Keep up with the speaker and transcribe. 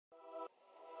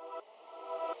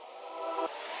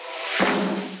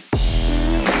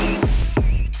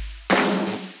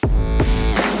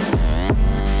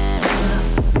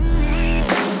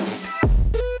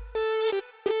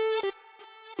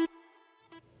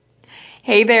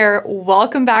Hey there,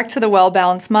 welcome back to the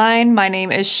Well-Balanced Mind. My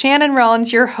name is Shannon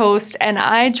Rollins, your host, and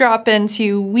I drop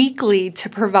into weekly to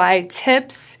provide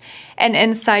tips and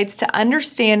insights to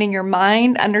understanding your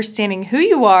mind, understanding who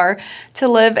you are, to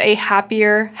live a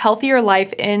happier, healthier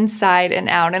life inside and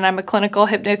out. And I'm a clinical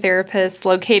hypnotherapist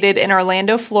located in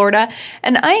Orlando, Florida,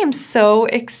 and I am so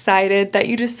excited that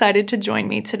you decided to join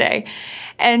me today.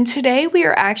 And today we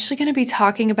are actually going to be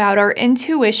talking about our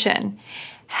intuition,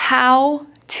 how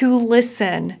to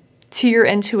listen to your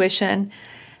intuition.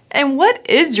 And what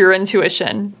is your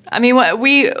intuition? I mean,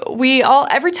 we all,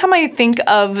 every time I think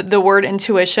of the word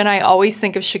intuition, I always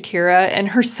think of Shakira and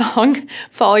her song,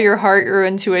 Follow Your Heart, Your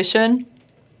Intuition.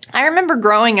 I remember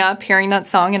growing up hearing that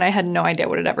song and I had no idea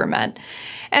what it ever meant.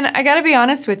 And I gotta be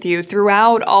honest with you,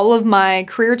 throughout all of my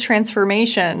career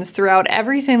transformations, throughout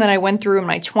everything that I went through in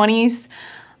my 20s,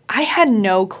 I had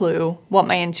no clue what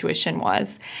my intuition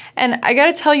was. And I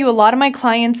gotta tell you, a lot of my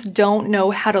clients don't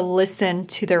know how to listen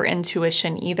to their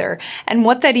intuition either, and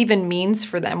what that even means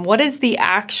for them. What is the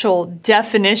actual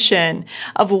definition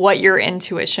of what your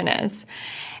intuition is?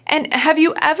 And have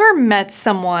you ever met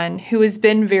someone who has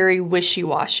been very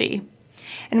wishy-washy?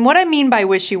 And what I mean by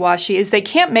wishy-washy is they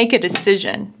can't make a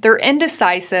decision. They're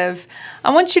indecisive.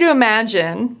 I want you to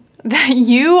imagine that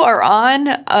you are on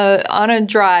a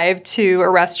drive to a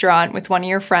restaurant with one of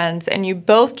your friends and you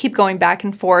both keep going back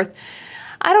and forth.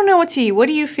 I don't know what to eat. What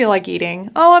do you feel like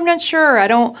eating? Oh, I'm not sure. I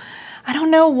don't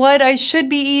know what I should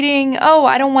be eating. Oh,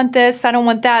 I don't want this. I don't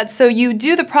want that. So you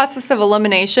do the process of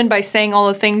elimination by saying all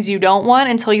the things you don't want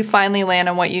until you finally land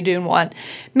on what you do want.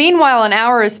 Meanwhile, an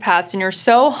hour has passed and you're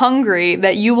so hungry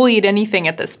that you will eat anything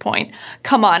at this point.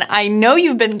 Come on, I know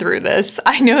you've been through this.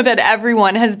 I know that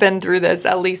everyone has been through this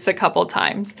at least a couple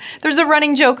times. There's a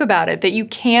running joke about it that you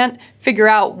can't figure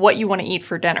out what you want to eat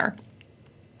for dinner.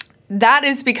 That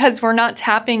is because we're not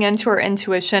tapping into our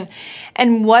intuition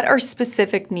and what our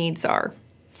specific needs are.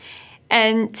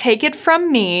 And take it from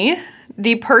me,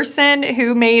 the person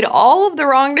who made all of the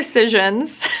wrong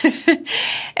decisions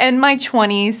in my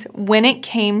 20s when it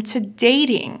came to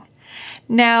dating.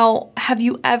 Now, have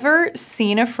you ever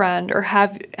seen a friend, or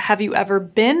have you ever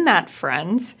been that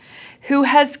friend who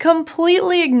has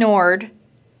completely ignored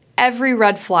every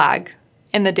red flag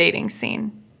in the dating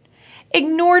scene?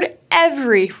 Ignored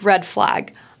every red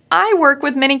flag. I work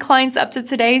with many clients up to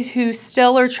today who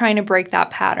still are trying to break that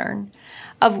pattern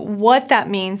of what that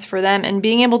means for them and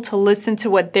being able to listen to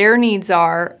what their needs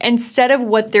are instead of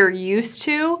what they're used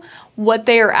to, what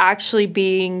they are actually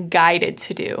being guided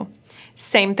to do.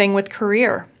 Same thing with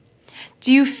career.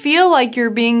 Do you feel like you're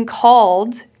being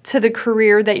called to the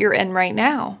career that you're in right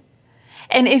now?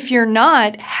 And if you're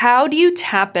not, how do you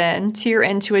tap into your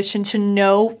intuition to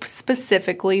know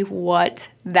specifically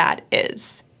what that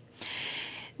is?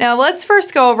 Now, let's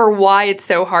first go over why it's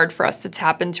so hard for us to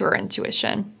tap into our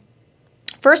intuition.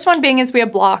 First one being is we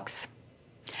have blocks.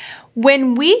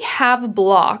 When we have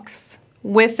blocks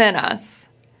within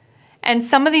us, and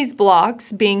some of these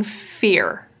blocks being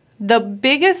fear, the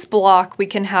biggest block we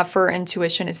can have for our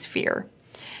intuition is fear.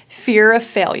 Fear of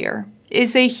failure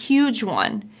is a huge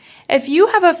one. If you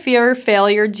have a fear of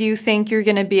failure, do you think you're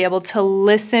going to be able to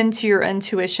listen to your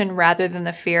intuition rather than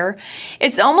the fear?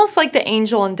 It's almost like the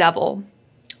angel and devil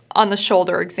on the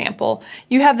shoulder example.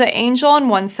 You have the angel on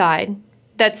one side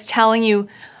that's telling you,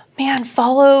 man,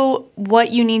 follow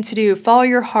what you need to do, follow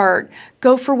your heart,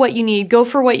 go for what you need, go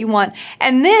for what you want.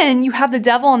 And then you have the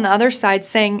devil on the other side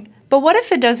saying, but what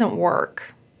if it doesn't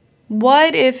work?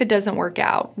 What if it doesn't work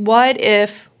out? What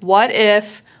if?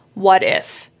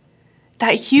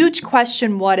 That huge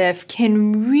question, what if,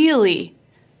 can really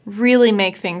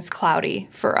make things cloudy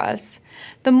for us.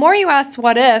 The more you ask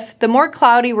what if, the more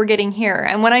cloudy we're getting here.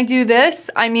 And when I do this,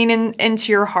 I mean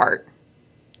into your heart.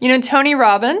 You know Tony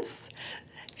Robbins?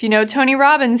 If you know Tony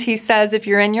Robbins, he says, if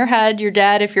you're in your head, you're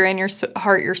dead. If you're in your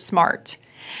heart, you're smart.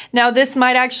 Now, this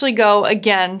might actually go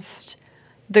against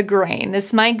the grain.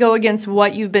 This might go against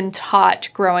what you've been taught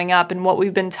growing up. And what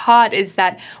we've been taught is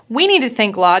that we need to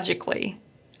think logically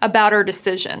about our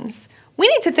decisions. We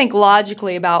need to think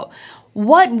logically about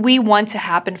what we want to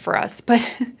happen for us. But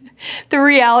the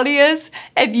reality is,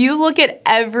 if you look at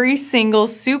every single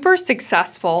super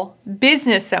successful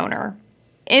business owner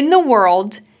in the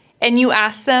world and you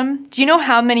ask them, do you know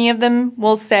how many of them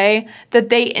will say that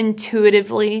they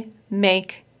intuitively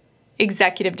make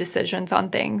executive decisions on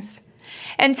things?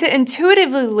 And to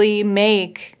intuitively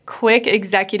make quick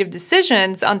executive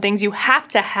decisions on things, you have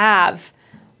to have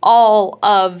all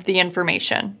of the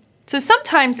information. So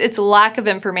sometimes it's lack of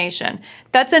information.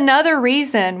 That's another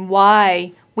reason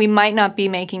why we might not be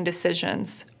making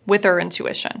decisions with our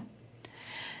intuition.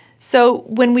 So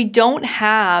when we don't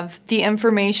have the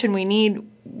information we need,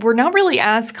 we're not really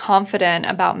as confident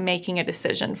about making a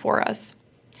decision for us.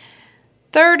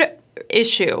 Third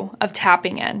issue of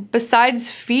tapping in,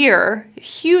 besides fear,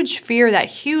 huge fear, that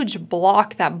huge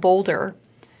block, that boulder,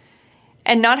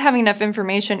 and not having enough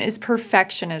information, is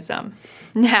perfectionism.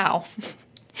 Now,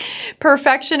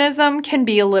 perfectionism can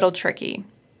be a little tricky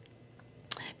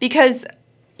because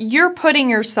you're putting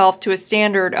yourself to a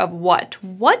standard of what?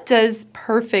 What does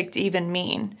perfect even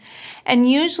mean? And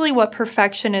usually what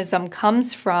perfectionism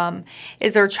comes from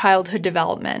is our childhood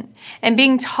development and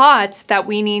being taught that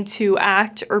we need to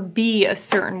act or be a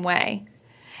certain way.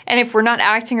 And if we're not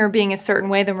acting or being a certain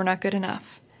way, then we're not good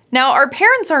enough. Now, our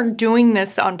parents aren't doing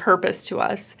this on purpose to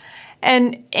us.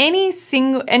 And any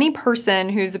person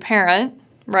who's a parent,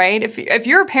 right? If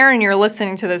you're a parent and you're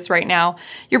listening to this right now,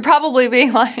 you're probably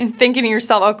being thinking to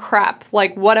yourself, oh crap,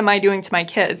 like what am I doing to my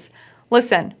kids?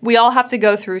 Listen, we all have to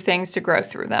go through things to grow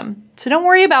through them. So don't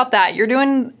worry about that. You're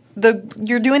doing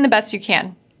the best you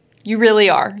can. You really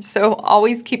are. So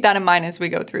always keep that in mind as we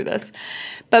go through this.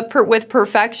 But with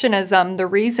perfectionism, the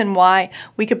reason why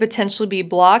we could potentially be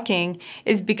blocking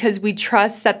is because we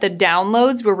trust that the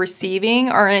downloads we're receiving,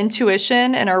 our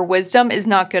intuition and our wisdom, is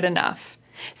not good enough.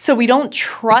 So we don't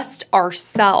trust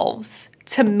ourselves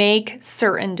to make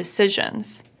certain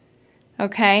decisions,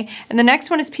 okay? And the next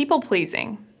one is people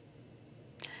pleasing.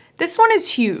 This one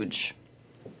is huge.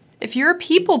 If you're a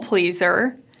people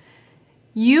pleaser,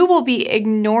 you will be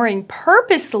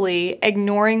purposely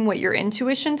ignoring what your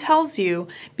intuition tells you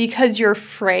because you're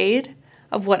afraid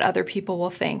of what other people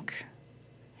will think.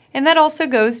 And that also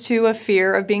goes to a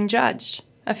fear of being judged,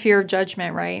 a fear of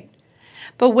judgment, right?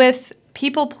 But with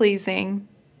people pleasing,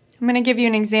 I'm going to give you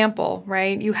an example,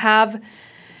 right? You have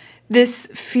this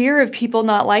fear of people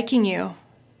not liking you.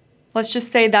 Let's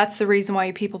just say that's the reason why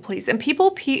you people please. And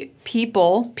people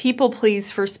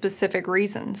please for specific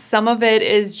reasons. Some of it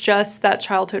is just that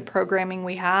childhood programming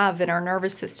we have in our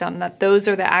nervous system, that those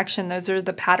are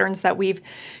the patterns that we've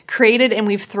created and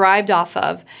we've thrived off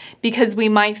of. Because we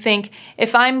might think,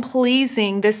 if I'm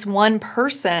pleasing this one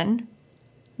person,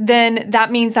 then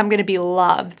that means I'm going to be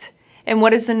loved. And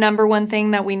what is the number one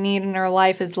thing that we need in our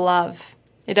life is love.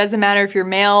 It doesn't matter if you're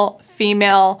male,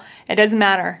 female, it doesn't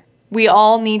matter. We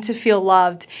all need to feel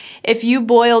loved. If you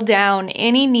boil down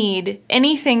any need,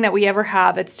 anything that we ever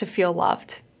have, it's to feel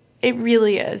loved. It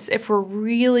really is, if we're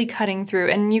really cutting through.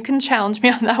 And you can challenge me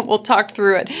on that. We'll talk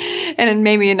through it and in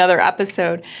maybe another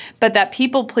episode. But that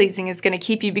people pleasing is going to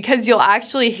keep you, because you'll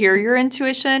actually hear your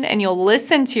intuition and you'll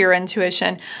listen to your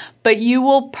intuition, but you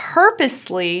will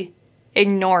purposely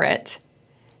ignore it.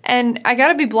 And I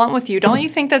gotta be blunt with you. Don't you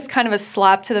think that's kind of a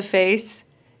slap to the face?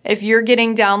 If you're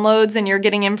getting downloads and you're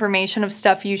getting information of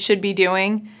stuff you should be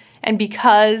doing, and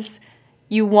because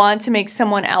you want to make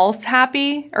someone else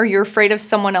happy or you're afraid of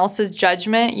someone else's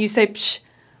judgment, you say, psh,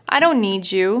 I don't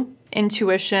need you,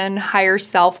 intuition, higher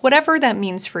self, whatever that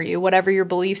means for you, whatever your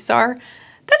beliefs are.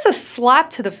 That's a slap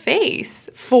to the face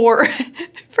for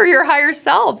your higher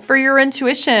self, for your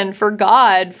intuition, for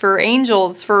God, for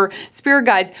angels, for spirit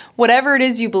guides, whatever it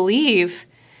is you believe.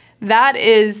 That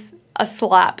is a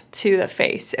slap to the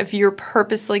face. If you're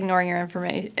purposely ignoring your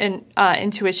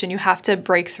intuition, you have to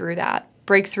break through that,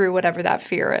 break through whatever that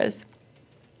fear is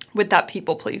with that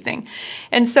people pleasing.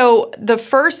 And so the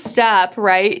first step,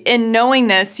 right, in knowing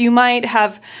this, you might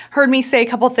have heard me say a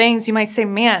couple things. You might say,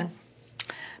 man,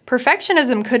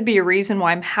 perfectionism could be a reason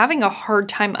why I'm having a hard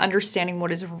time understanding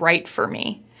what is right for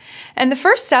me. And the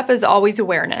first step is always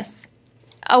awareness.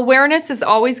 Awareness is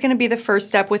always going to be the first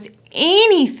step with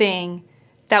anything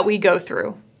that we go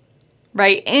through,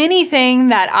 right? Anything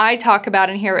that I talk about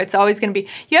in here, it's always going to be,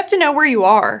 you have to know where you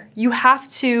are. You have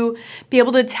to be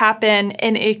able to tap in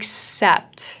and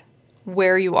accept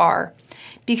where you are,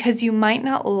 because you might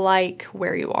not like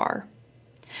where you are.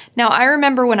 Now, I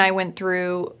remember when I went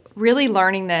through really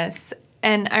learning this,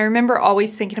 and I remember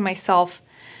always thinking to myself,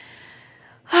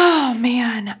 oh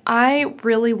man, I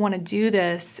really want to do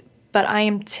this, but I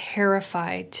am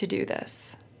terrified to do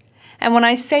this. And when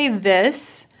I say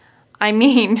this, I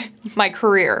mean my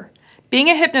career. Being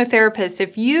a hypnotherapist,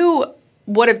 if you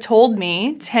would have told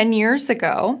me 10 years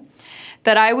ago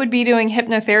that I would be doing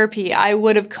hypnotherapy, I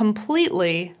would have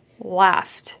completely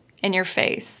laughed in your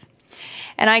face.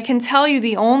 And I can tell you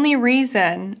the only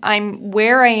reason I'm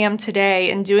where I am today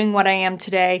and doing what I am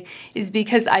today is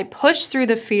because I pushed through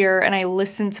the fear and I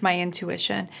listened to my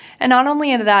intuition. And not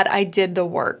only that, I did the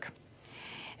work.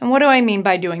 And what do I mean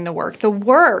by doing the work? The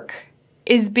work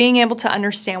is being able to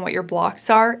understand what your blocks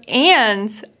are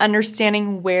and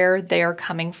understanding where they are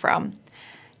coming from.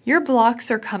 Your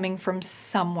blocks are coming from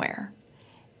somewhere.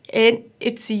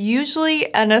 It's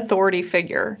usually an authority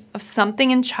figure of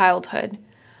something in childhood.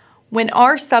 When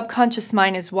our subconscious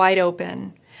mind is wide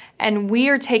open and we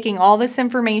are taking all this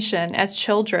information as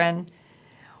children,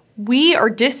 we are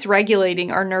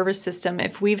dysregulating our nervous system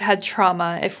if we've had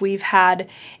trauma, if we've had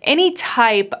any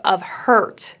type of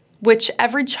hurt, which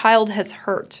every child has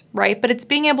hurt, right? But it's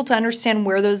being able to understand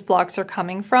where those blocks are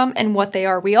coming from and what they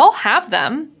are. We all have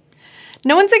them.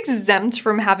 No one's exempt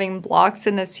from having blocks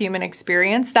in this human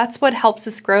experience. That's what helps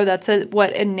us grow. That's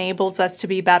what enables us to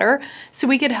be better. So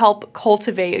we could help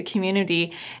cultivate a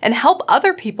community and help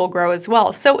other people grow as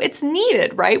well. So it's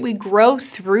needed, right? We grow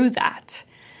through that.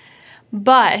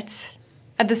 But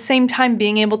at the same time,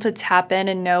 being able to tap in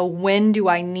and know, when do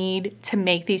I need to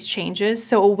make these changes?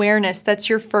 So awareness, that's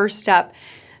your first step.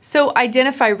 So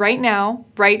identify right now,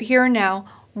 right here and now,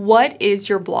 what is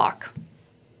your block?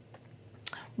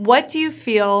 What do you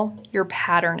feel your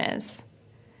pattern is?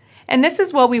 And this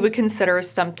is what we would consider a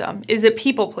symptom. Is it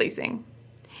people-pleasing?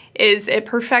 Is it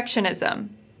perfectionism?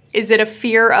 Is it a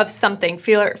fear of something?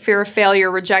 Fear of failure,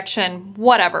 rejection,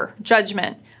 whatever,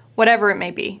 judgment, whatever it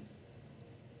may be,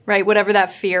 right? Whatever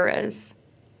that fear is.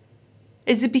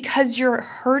 Is it because you're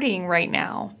hurting right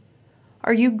now?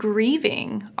 Are you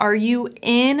grieving? Are you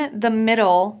in the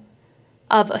middle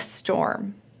of a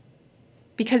storm?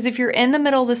 Because if you're in the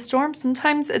middle of the storm,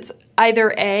 sometimes it's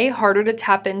either A, harder to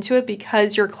tap into it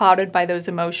because you're clouded by those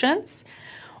emotions,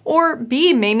 or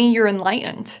B, maybe you're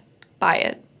enlightened by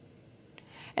it.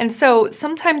 And so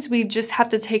sometimes we just have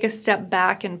to take a step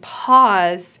back and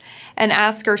pause and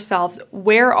ask ourselves,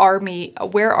 where are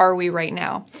we right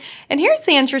now? And here's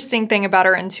the interesting thing about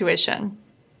our intuition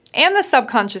and the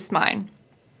subconscious mind.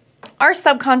 Our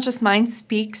subconscious mind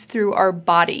speaks through our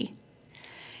body.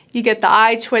 You get the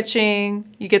eye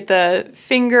twitching, you get the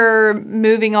finger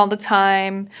moving all the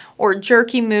time, or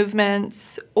jerky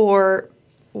movements, or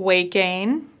weight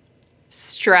gain,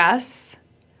 stress,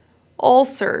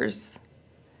 ulcers,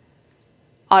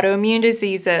 autoimmune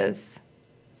diseases,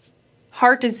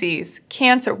 heart disease,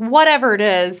 cancer, whatever it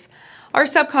is. Our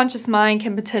subconscious mind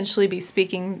can potentially be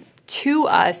speaking to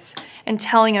us and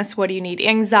telling us what you need.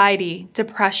 Anxiety,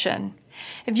 depression.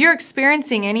 If you're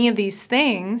experiencing any of these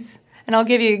things, and I'll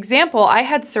give you an example. I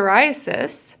had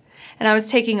psoriasis, and I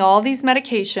was taking all these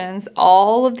medications,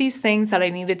 all of these things that I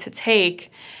needed to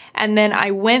take, and then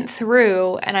I went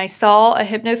through and I saw a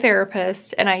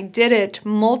hypnotherapist, and I did it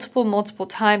multiple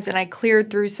times, and I cleared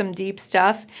through some deep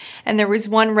stuff, and there was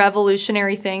one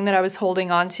revolutionary thing that I was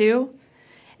holding on to,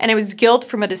 and it was guilt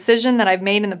from a decision that I've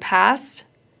made in the past.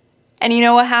 And you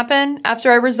know what happened?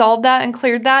 After I resolved that and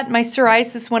cleared that, my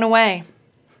psoriasis went away.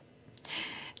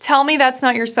 Tell me that's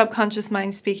not your subconscious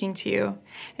mind speaking to you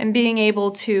and being able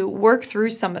to work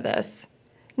through some of this.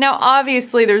 Now,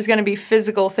 obviously, there's going to be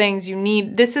physical things you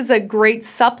need. This is a great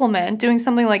supplement. Doing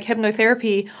something like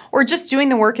hypnotherapy or just doing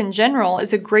the work in general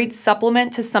is a great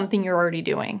supplement to something you're already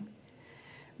doing,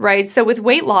 right? So with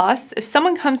weight loss, if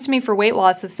someone comes to me for weight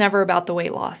loss, it's never about the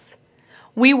weight loss.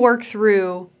 We work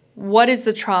through, what is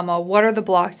the trauma? What are the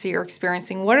blocks that you're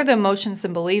experiencing? What are the emotions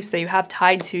and beliefs that you have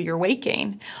tied to your weight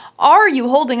gain? Are you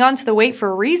holding on to the weight for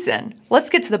a reason? Let's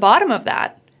get to the bottom of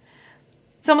that.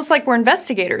 It's almost like we're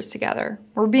investigators together.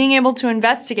 We're being able to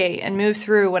investigate and move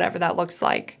through whatever that looks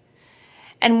like.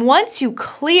 And once you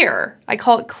clear, I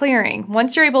call it clearing,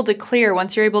 once you're able to clear,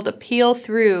 once you're able to peel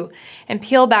through and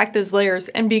peel back those layers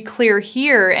and be clear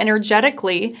here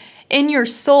energetically in your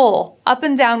soul, up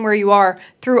and down where you are,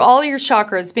 through all your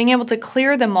chakras, being able to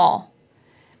clear them all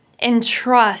and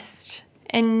trust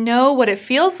and know what it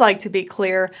feels like to be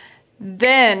clear,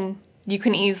 then you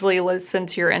can easily listen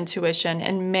to your intuition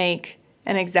and make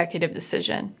an executive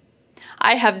decision.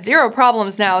 I have zero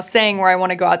problems now saying where I want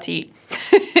to go out to eat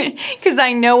because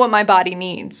I know what my body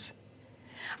needs.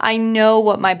 I know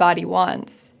what my body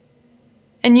wants.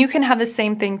 And you can have the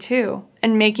same thing too.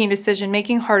 And making a decision,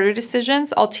 making harder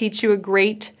decisions, I'll teach you a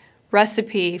great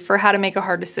recipe for how to make a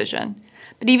hard decision.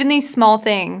 But even these small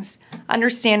things,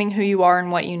 understanding who you are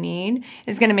and what you need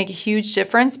is going to make a huge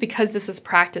difference because this is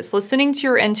practice. Listening to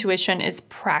your intuition is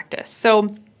practice.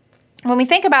 So when we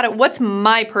think about it, what's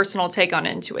my personal take on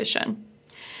intuition?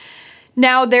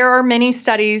 Now, there are many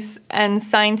studies and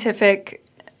scientific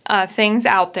things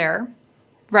out there,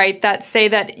 right, that say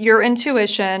that your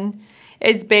intuition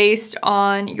is based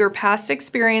on your past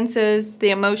experiences, the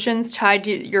emotions tied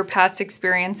to your past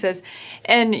experiences,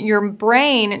 and your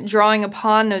brain drawing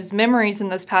upon those memories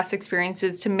and those past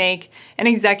experiences to make an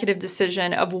executive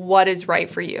decision of what is right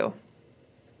for you.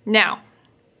 Now,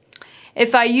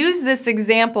 if I use this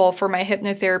example for my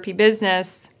hypnotherapy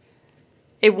business,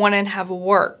 it wouldn't have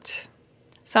worked.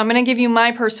 So I'm going to give you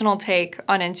my personal take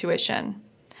on intuition.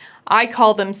 I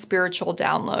call them spiritual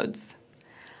downloads.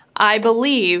 I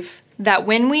believe that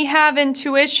when we have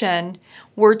intuition,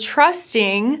 we're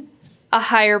trusting a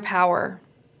higher power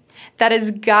that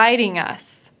is guiding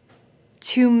us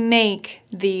to make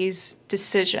these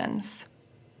decisions.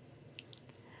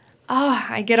 Oh,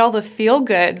 I get all the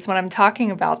feel-goods when I'm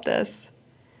talking about this,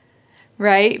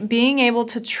 right? Being able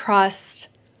to trust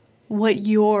what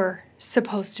you're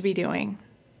supposed to be doing.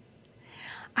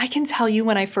 I can tell you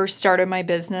when I first started my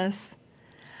business,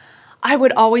 I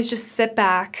would always just sit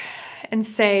back and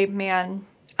say, man,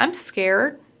 I'm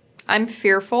scared. I'm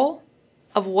fearful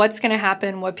of what's going to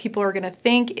happen, what people are going to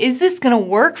think. Is this going to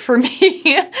work for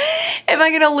me? Am I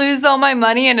going to lose all my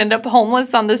money and end up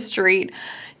homeless on the street?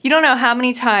 You don't know how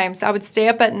many times I would stay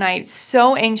up at night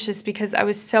so anxious because I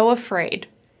was so afraid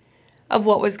of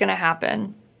what was going to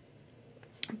happen.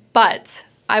 But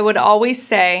I would always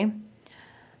say,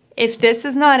 if this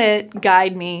is not it,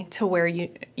 guide me to where you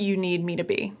need me to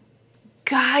be.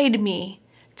 Guide me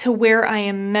to where I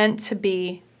am meant to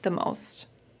be the most.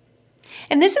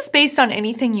 And this is based on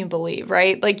anything you believe,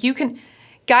 right? Like you can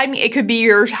guide me. It could be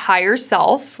your higher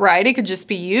self, right? It could just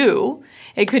be you.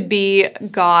 It could be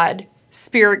God,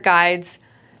 spirit guides,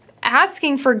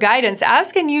 asking for guidance.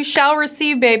 Ask and you shall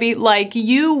receive, baby. Like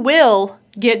you will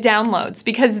get downloads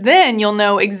because then you'll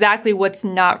know exactly what's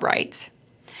not right.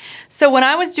 So when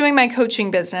I was doing my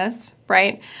coaching business,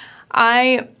 right,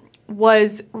 I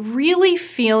was really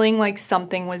feeling like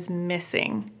something was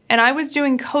missing. And I was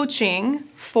doing coaching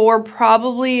for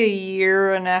probably a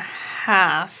year and a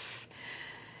half.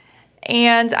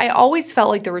 And I always felt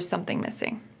like there was something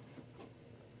missing.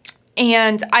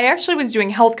 And I actually was doing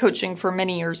health coaching for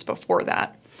many years before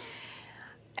that.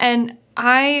 And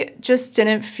I just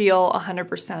didn't feel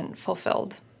 100%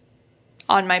 fulfilled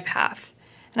on my path.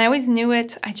 And I always knew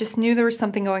it. I just knew there was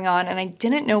something going on and I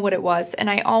didn't know what it was. And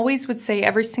I always would say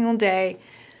every single day,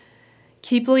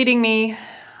 keep leading me.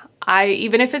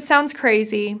 Even if it sounds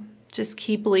crazy, just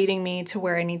keep leading me to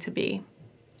where I need to be.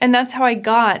 And that's how I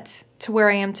got to where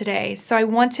I am today. So I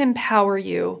want to empower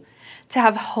you to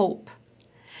have hope,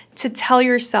 to tell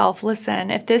yourself, listen,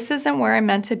 if this isn't where I'm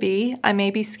meant to be, I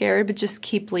may be scared, but just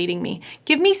keep leading me.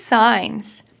 Give me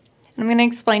signs. And I'm going to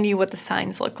explain to you what the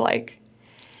signs look like.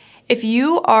 If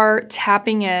you are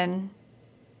tapping in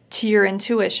to your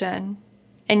intuition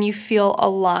and you feel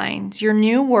aligned, your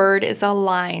new word is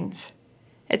aligned.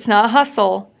 It's not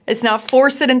hustle. It's not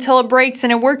force it until it breaks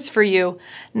and it works for you.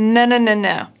 No, no, no,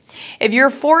 no. If you're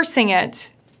forcing it,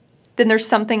 then there's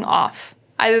something off.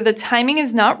 Either the timing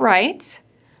is not right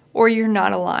or you're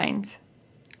not aligned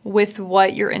with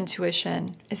what your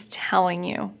intuition is telling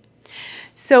you.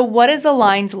 So what does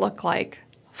aligned look like?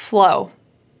 Flow.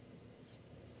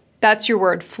 That's your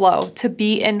word, flow, to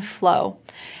be in flow.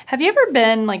 Have you ever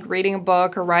been like reading a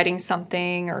book or writing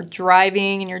something or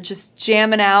driving and you're just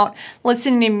jamming out,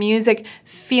 listening to music,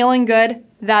 feeling good?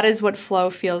 That is what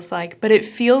flow feels like. But it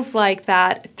feels like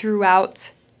that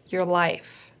throughout your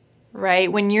life,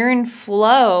 right? When you're in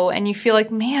flow and you feel like,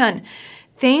 man,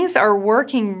 things are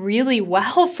working really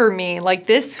well for me. Like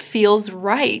this feels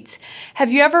right.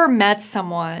 Have you ever met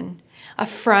someone, a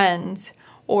friend,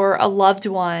 or a loved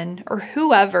one, or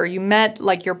whoever you met,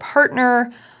 like your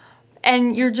partner,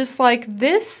 and you're just like,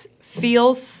 this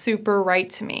feels super right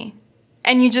to me.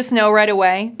 And you just know right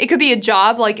away. It could be a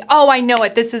job, like, oh, I know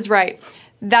it, this is right.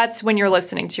 That's when you're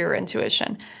listening to your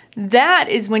intuition. That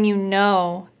is when you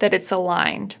know that it's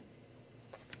aligned.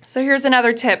 So here's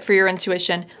another tip for your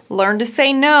intuition. Learn to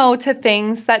say no to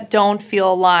things that don't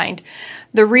feel aligned.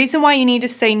 The reason why you need to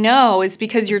say no is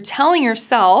because you're telling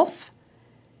yourself,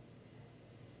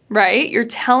 right? You're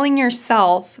telling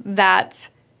yourself that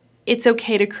it's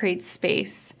okay to create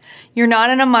space. You're not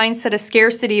in a mindset of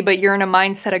scarcity, but you're in a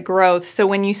mindset of growth. So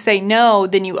when you say no,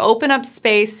 then you open up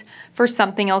space for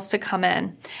something else to come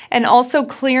in. And also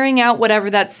clearing out whatever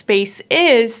that space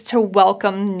is to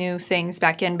welcome new things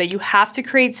back in. But you have to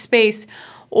create space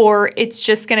or it's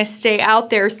just going to stay out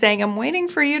there saying, I'm waiting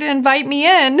for you to invite me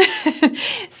in.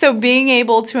 So being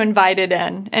able to invite it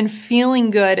in and feeling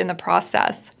good in the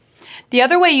process. The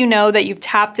other way you know that you've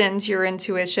tapped into your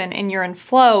intuition and you're in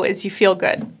flow is you feel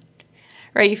good,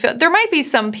 right? You feel there might be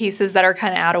some pieces that are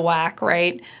kind of out of whack,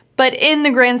 right? But in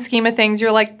the grand scheme of things,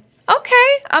 you're like, okay,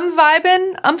 I'm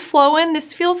vibing, I'm flowing,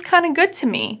 this feels kind of good to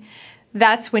me.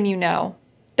 That's when you know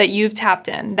that you've tapped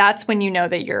in. That's when you know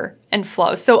that you're in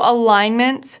flow. So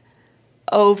alignment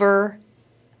over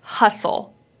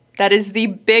hustle. That is the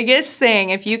biggest thing.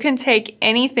 If you can take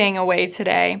anything away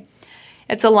today,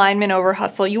 it's alignment over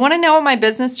hustle. You want to know what my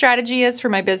business strategy is for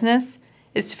my business?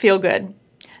 Is to feel good,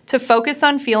 to focus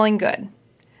on feeling good.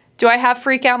 Do I have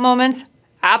freak out moments?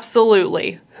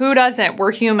 Absolutely. Who doesn't?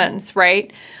 We're humans,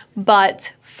 right?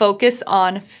 But focus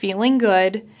on feeling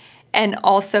good and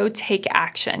also take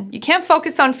action. You can't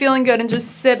focus on feeling good and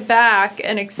just sit back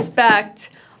and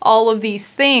expect all of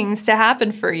these things to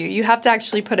happen for you. You have to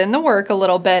actually put in the work a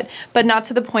little bit, but not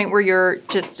to the point where you're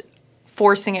just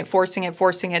forcing it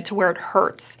to where it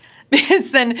hurts.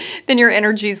 Because then your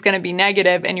energy is going to be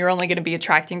negative and you're only going to be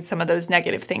attracting some of those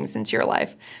negative things into your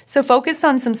life. So focus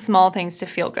on some small things to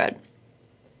feel good.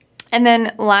 And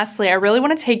then lastly, I really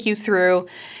want to take you through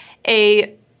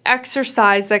a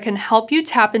exercise that can help you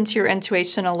tap into your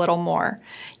intuition a little more.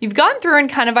 You've gone through and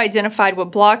kind of identified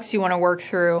what blocks you want to work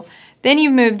through. Then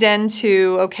you've moved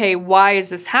into, okay, why is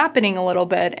this happening a little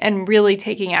bit, and really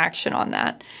taking action on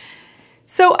that.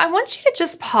 So I want you to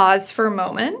just pause for a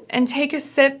moment and take a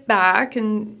sit back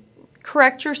and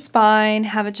correct your spine,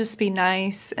 have it just be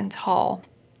nice and tall,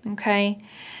 okay?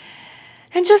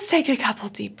 And just take a couple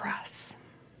deep breaths.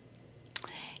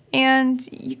 And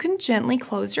you can gently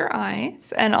close your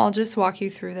eyes, and I'll just walk you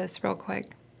through this real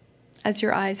quick. As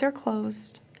your eyes are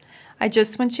closed, I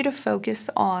just want you to focus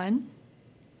on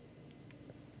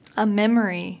a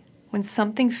memory when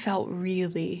something felt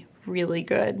really, really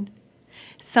good.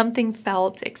 Something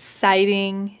felt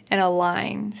exciting and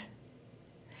aligned.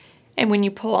 And when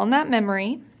you pull on that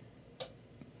memory,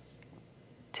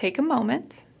 take a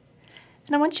moment,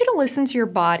 and I want you to listen to your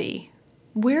body.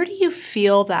 Where do you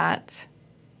feel that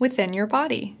within your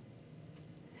body?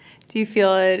 Do you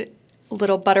feel it,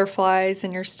 little butterflies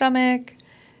in your stomach?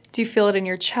 Do you feel it in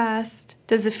your chest?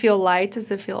 Does it feel light?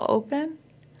 Does it feel open?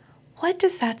 What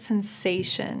does that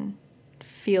sensation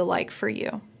feel like for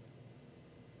you?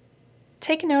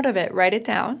 Take a note of it, write it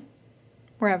down,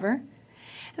 wherever. And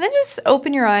then just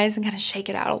open your eyes and kind of shake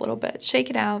it out a little bit. Shake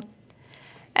it out.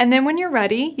 And then when you're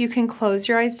ready, you can close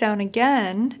your eyes down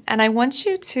again. And I want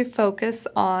you to focus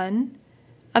on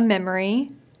a memory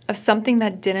of something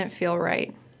that didn't feel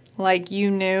right. Like you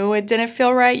knew it didn't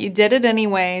feel right, you did it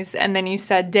anyways, and then you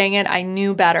said, dang it, I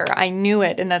knew better. I knew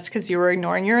it. And that's because you were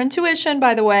ignoring your intuition,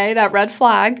 by the way, that red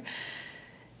flag.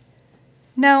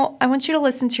 Now, I want you to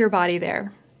listen to your body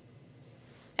there.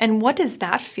 And what does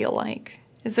that feel like?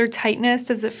 Is there tightness?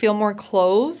 Does it feel more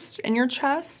closed in your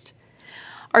chest?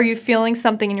 Are you feeling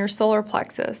something in your solar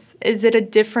plexus? Is it a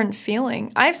different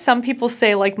feeling? I have some people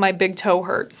say like my big toe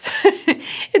hurts.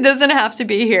 It doesn't have to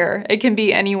be here. It can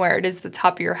be anywhere. Does the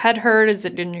top of your head hurt? Is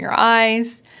it in your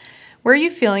eyes? Where are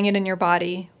you feeling it in your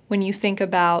body when you think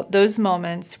about those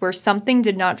moments where something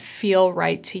did not feel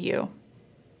right to you?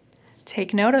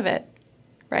 Take note of it.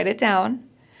 Write it down.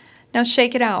 Now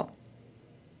shake it out.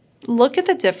 Look at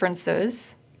the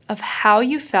differences of how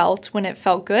you felt when it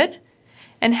felt good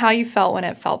and how you felt when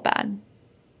it felt bad.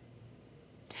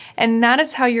 And that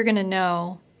is how you're going to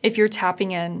know if you're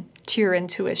tapping in to your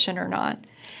intuition or not.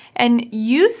 And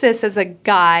use this as a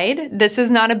guide. This is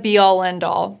not a be-all,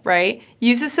 end-all, right?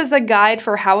 Use this as a guide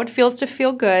for how it feels to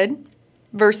feel good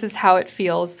versus how it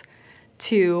feels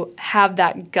to have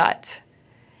that gut.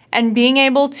 And being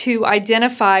able to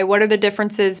identify what are the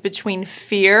differences between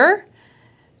fear,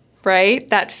 right?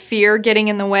 That fear getting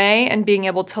in the way, and being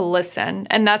able to listen.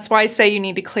 And that's why I say you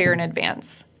need to clear in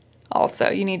advance. Also,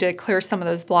 you need to clear some of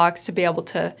those blocks to be able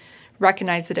to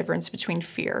recognize the difference between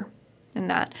fear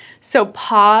and that. So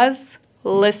pause,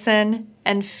 listen,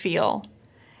 and feel.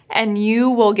 And you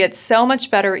will get so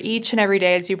much better each and every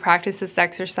day as you practice this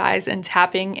exercise and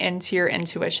tapping into your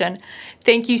intuition.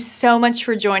 Thank you so much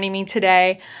for joining me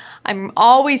today. I'm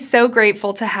always so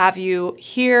grateful to have you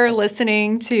here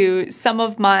listening to some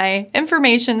of my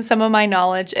information, some of my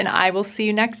knowledge, and I will see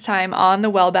you next time on The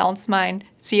Well Balanced Mind.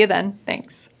 See you then.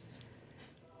 Thanks.